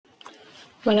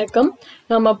வணக்கம்.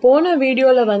 நம்ம போன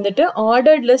வீடியோல வந்துட்டு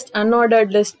ஆர்டர்ட் லிஸ்ட்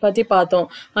அன்ஆர்டர்ட் லிஸ்ட் பத்தி பார்த்தோம்.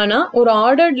 ஆனா ஒரு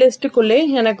ஆர்டர்ட் லிஸ்ட்டுக்குள்ளே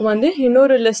எனக்கு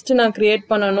இன்னொரு லிஸ்ட் நான் கிரியேட்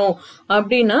பண்ணணும்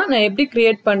அப்படின்னா நான் எப்படி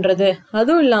கிரியேட் பண்றது?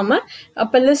 அதுவும் இல்லாம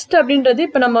அப்ப லிஸ்ட் அப்படின்றது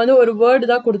இப்ப நம்ம ஒரு வேர்டு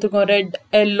தான் கொடுத்துருக்கோம், ரெட்,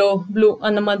 எல்லோ, ப்ளூ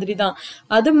அந்த மாதிரி தான்.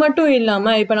 அது மட்டும்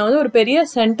இல்லாம இப்ப நான் ஒரு பெரிய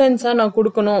சென்டென்ஸா நான்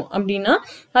கொடுக்கணும் அப்படின்னா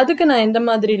அதுக்கு நான் எந்த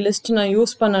மாதிரி லிஸ்ட் நான்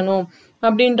யூஸ் பண்ணணும்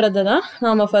அப்படின்றத தான்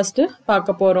நாம ஃபர்ஸ்ட்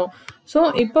பார்க்க போறோம்.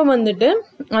 ஸோ இப்போ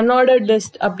அன்ஆர்டர்ட்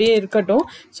லிஸ்ட் அப்படியே இருக்கட்டும்.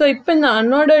 ஸோ இப்போ இந்த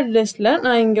அன்ஆர்டர்ட் லிஸ்ட்ல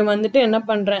நான் இங்கே என்ன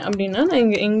பண்ணுறேன் அப்படின்னா, நான்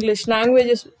இங்கே இங்கிலீஷ்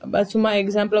லாங்குவேஜஸ் சும்மா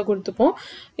எக்ஸாம்பிளாக கொடுத்துப்போம்.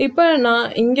 இப்போ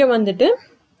நான் இங்கே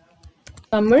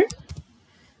தமிழ்,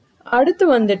 அடுத்து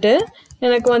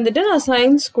எனக்கு நான்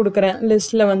சயின்ஸ் கொடுக்குறேன்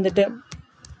லிஸ்ட்ல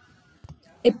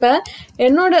இப்போ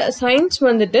என்னோட சயின்ஸ்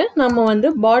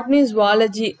நம்ம பாட்னி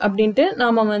ஜுவாலஜி அப்படின்ட்டு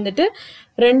நாம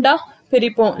ரெண்டா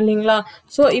பிரிப்போம் இல்லைங்களா?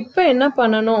 ஸோ இப்போ என்ன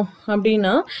பண்ணணும்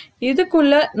அப்படின்னா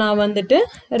இதுக்குள்ள நான்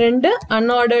ரெண்டு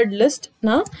அன்ஆர்டர்ட் லிஸ்ட்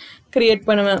நான் கிரியேட்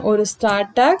பண்ணுவேன். ஒரு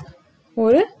ஸ்டார்ட் டேக்,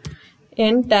 ஒரு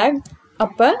எண்ட் டேக்.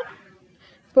 அப்போ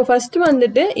இப்போ ஃபர்ஸ்ட்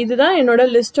இதுதான்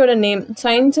என்னோட லிஸ்டோட நேம்,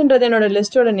 சயின்ஸ்ன்றது என்னோட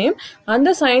லிஸ்டோட நேம்.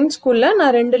 அந்த சயின்ஸ்குள்ள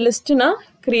நான் ரெண்டு லிஸ்ட் நான்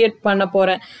கிரியேட் பண்ண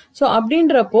போறேன். ஸோ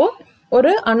அப்படின்றப்போ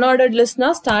ஒரு அன்ஆர்டர்ட் லிஸ்ட்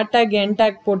நான் ஸ்டார்ட் டேக் எண்ட்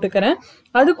டேக் போட்டுக்கிறேன்.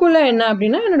 அதுக்குள்ள என்ன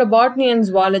அப்படின்னா என்னோட பாட்னி அண்ட்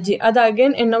ஜுவாலஜி, அது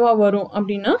அகைன் என்னவா வரும்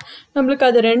அப்படின்னா நம்மளுக்கு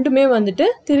அது ரெண்டுமே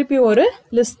திருப்பி ஒரு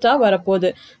லிஸ்டா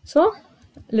வரப்போகுது. ஸோ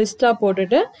லிஸ்டா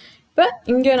போட்டுட்டு இப்போ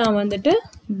இங்கே நான்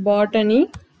பாட்டனி,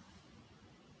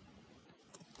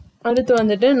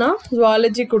 அடுத்து நான்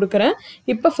ஜுவாலஜி கொடுக்குறேன்.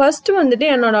 இப்போ ஃபர்ஸ்ட்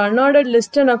என்னோட அன்ஆர்டர்ட்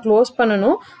லிஸ்ட்டை நான் க்ளோஸ்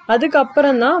பண்ணணும்.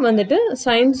 அதுக்கப்புறம் தான்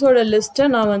சயின்ஸோட லிஸ்ட்டை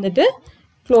நான்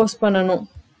க்ளோஸ் பண்ணணும்.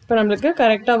 இப்போ நம்மளுக்கு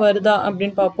கரெக்டாக வருதா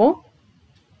அப்படின்னு பார்ப்போம்.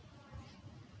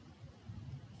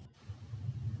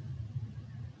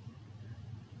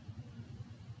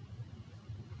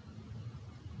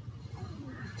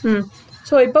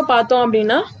 ஸோ இப்போ பார்த்தோம்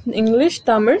அப்படின்னா இங்கிலீஷ்,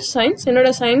 தமிழ், சயின்ஸ்.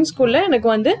 என்னோட சயின்ஸ்குள்ள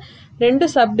எனக்கு ரெண்டு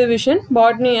சப்டிவிஷன்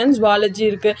பாட்னி அண்ட் ஜுவாலஜி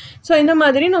இருக்கு. ஸோ இந்த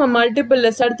மாதிரி நம்ம மல்டிபிள்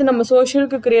லிஸ்ட் அடுத்து நம்ம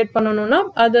சோஷியலுக்கு கிரியேட் பண்ணணும்னா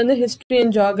அது ஹிஸ்ட்ரி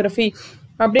அண்ட் ஜியாகிரபி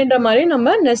அப்படின்ற மாதிரி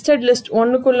நம்ம நெஸ்டட் லிஸ்ட்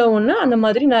ஒன்றுக்குள்ள ஒன்று அந்த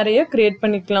மாதிரி நிறைய கிரியேட்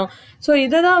பண்ணிக்கலாம். ஸோ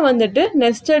இதை தான்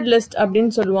நெஸ்டட் லிஸ்ட் அப்படின்னு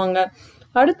சொல்லுவாங்க.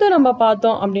 அடுத்து நம்ம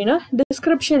பார்த்தோம் அப்படின்னா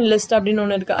டிஸ்கிரிப்ஷன் லிஸ்ட் அப்படின்னு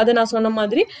ஒன்று இருக்கு. அதை நான் சொன்ன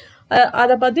மாதிரி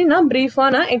அதை பற்றி நான் ப்ரீஃபாக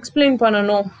நான் எக்ஸ்பிளைன்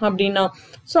பண்ணணும் அப்படின்னா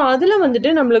ஸோ அதில்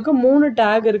நம்மளுக்கு 3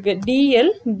 டேக் இருக்கு,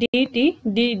 TL, DD,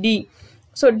 DD.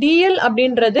 So TL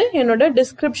அப்படின்றது என்னோட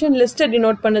டிஸ்கிரிப்ஷன் லிஸ்ட்டை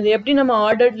டினோட் பண்ணுது. எப்படி நம்ம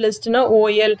ஆர்டர்ட் லிஸ்ட்னா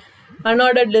ஓஎல்,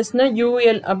 அன்ஆர்டர்ட் லிஸ்ட்னா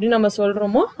யூஎல் அப்படின்னு நம்ம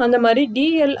சொல்றோமோ அந்த மாதிரி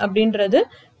டிஎல் அப்படின்றது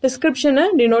டிஸ்கிரிப்ஷனை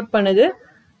டினோட் பண்ணுது.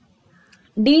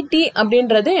 டிடி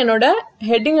அப்படின்றது என்னோட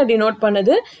ஹெட்டிங்கை டினோட்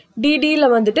பண்ணுது. டிடியில்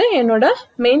என்னோட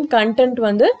மெயின்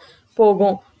கண்டென்ட்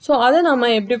போகும். ஸோ அதை நம்ம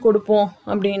எப்படி கொடுப்போம்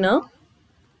அப்படின்னா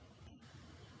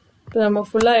இப்போ நம்ம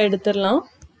ஃபுல்லாக எடுத்துடலாம்.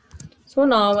 ஸோ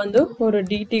நான் ஒரு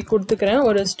டிடி கொடுத்துக்கிறேன்,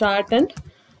 ஒரு ஸ்டார்ட் அண்ட்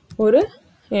ஒரு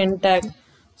எண்ட் டேக்.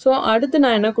 ஸோ அடுத்து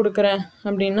நான் என்ன கொடுக்குறேன்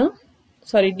அப்படின்னா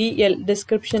TL,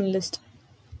 description list.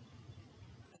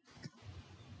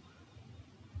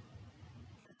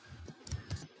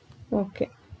 Okay.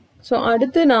 So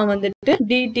அடுத்து நான்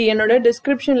டிடி என்னோட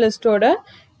டிஸ்கிரிப்ஷன் லிஸ்டோட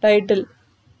டைட்டில்.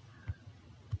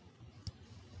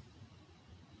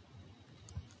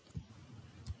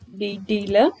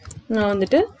 டிடியில் நான்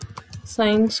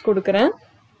சயின்ஸ் கொடுக்குறேன்.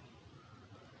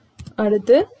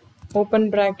 அடுத்து open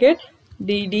bracket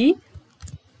DD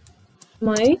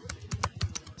my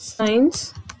science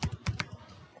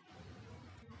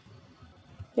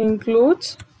includes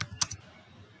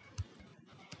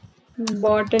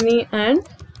botany and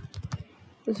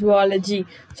zoology.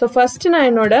 So first நான்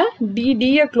என்னோட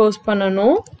DD-யை க்ளோஸ்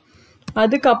பண்ணணும்.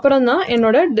 அதுக்கப்புறம் தான்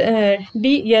என்னோட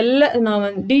DL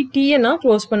நான் DT-யை நான்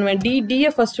க்ளோஸ் பண்ணுவேன்.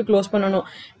 DD-யை ஃபர்ஸ்ட் க்ளோஸ் பண்ணணும்.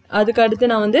 அதுக்கு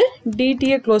அடுத்து நான்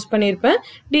DT-யை க்ளோஸ் பண்ணியிருப்பேன்.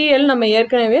 DL நம்ம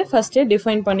ஏற்கனவே ஃபர்ஸ்டே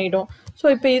டிஃபைன் பண்ணிட்டோம். ஸோ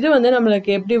இப்போ இது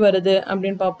நம்மளுக்கு எப்படி வருது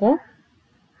அப்படின்னு பார்ப்போம்.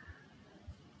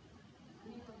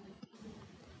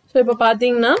 ஸோ இப்போ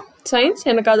பார்த்தீங்கன்னா சயின்ஸ்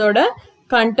எனக்கு அதோட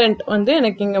கண்டென்ட்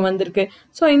எனக்கு இங்கே வந்திருக்கு.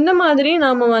 ஸோ இந்த மாதிரி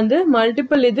நாம்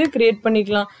மல்டிபிள் இது கிரியேட்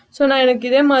பண்ணிக்கலாம். ஸோ நான் எனக்கு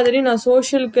இதே மாதிரி நான்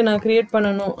சோஷியலுக்கு நான் கிரியேட்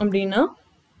பண்ணணும் அப்படின்னா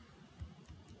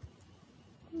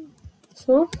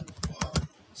so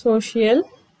social,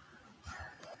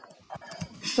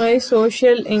 my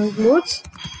social includes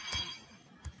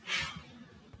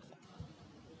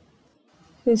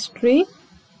history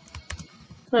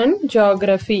and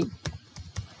geography.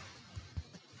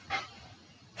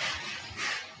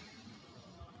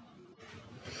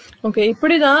 Okay,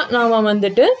 இப்படி தான் நாம்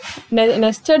வந்துட்டு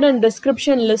நெஸ்டட் அண்ட்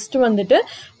டிஸ்கிரிப்ஷன் லிஸ்ட் வந்துட்டு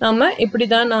நம்ம இப்படி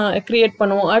தான் நான் க்ரியேட்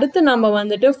பண்ணுவோம். அடுத்து நம்ம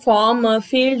வந்துட்டு ஃபார்மு,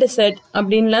 ஃபீல்டு செட்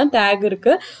அப்படின்லாம் டேக்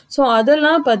இருக்குது. ஸோ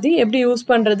அதெல்லாம் பற்றி எப்படி யூஸ்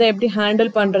பண்ணுறது, எப்படி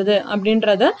ஹேண்டில் பண்ணுறது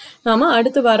அப்படின்றத நாம்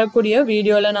அடுத்து வரக்கூடிய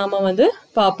வீடியோவில் நாம் வந்து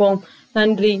பார்ப்போம்.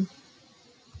 நன்றி.